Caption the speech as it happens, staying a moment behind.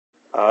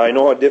I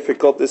know how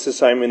difficult this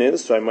assignment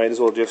is, so I might as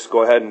well just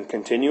go ahead and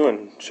continue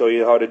and show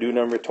you how to do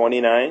number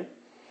 29.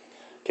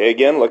 Okay,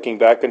 again, looking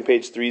back on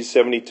page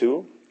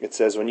 372, it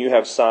says when you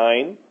have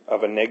sine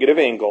of a negative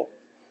angle,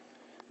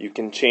 you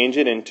can change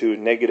it into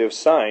negative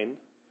sine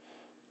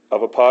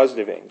of a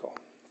positive angle.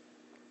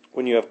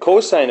 When you have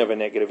cosine of a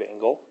negative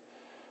angle,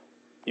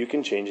 you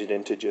can change it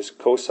into just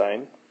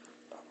cosine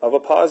of a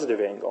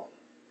positive angle.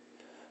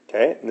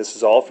 Okay, and this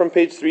is all from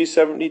page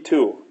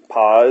 372.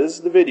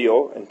 Pause the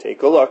video and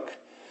take a look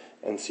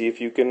and see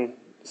if you can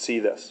see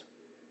this.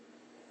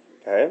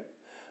 Okay,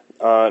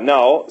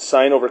 now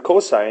sine over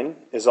cosine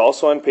is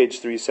also on page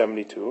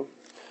 372.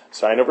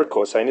 Sine over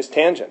cosine is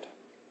tangent.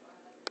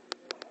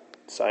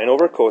 Sine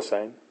over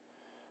cosine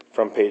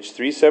from page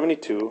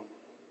 372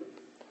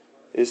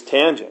 is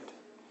tangent.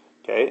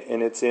 Okay,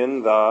 and it's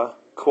in the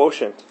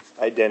quotient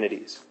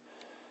identities.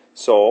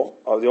 So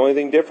the only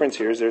thing difference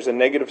here is there's a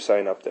negative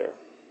sign up there.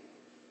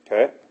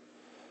 Okay,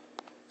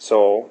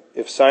 so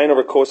if sine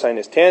over cosine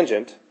is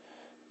tangent,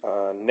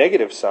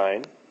 negative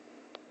sine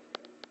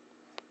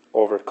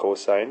over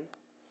cosine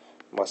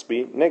must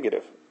be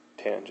negative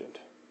tangent.